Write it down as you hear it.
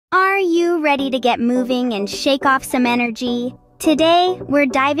you ready to get moving and shake off some energy? Today, we're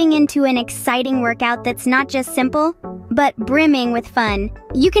diving into an exciting workout that's not just simple, but brimming with fun.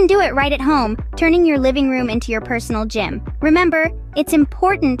 You can do it right at home, turning your living room into your personal gym. Remember, it's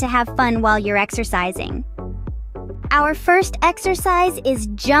important to have fun while you're exercising. Our first exercise is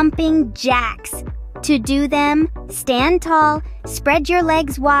jumping jacks. To do them, stand tall, spread your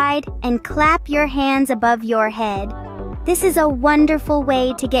legs wide, and clap your hands above your head. This is a wonderful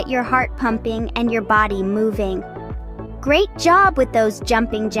way to get your heart pumping and your body moving. Great job with those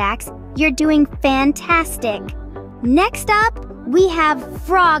jumping jacks. You're doing fantastic. Next up, we have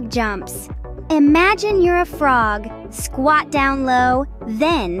frog jumps. Imagine you're a frog. Squat down low,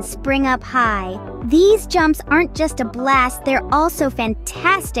 then spring up high. These jumps aren't just a blast, they're also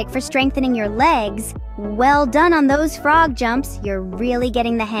fantastic for strengthening your legs. Well done on those frog jumps. You're really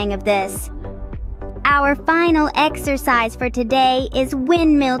getting the hang of this. Our final exercise for today is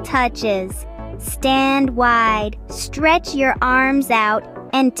windmill touches. Stand wide, stretch your arms out,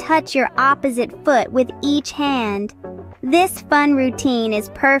 and touch your opposite foot with each hand. This fun routine is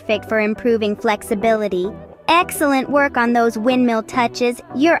perfect for improving flexibility. Excellent work on those windmill touches.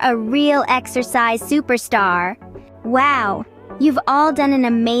 You're a real exercise superstar. Wow, you've all done an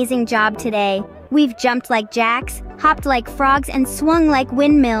amazing job today. We've jumped like jacks, hopped like frogs, and swung like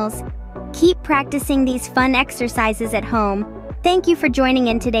windmills. Keep practicing these fun exercises at home. Thank you for joining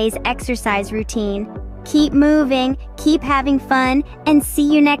in today's exercise routine. Keep moving, keep having fun, and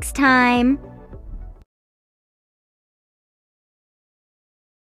see you next time.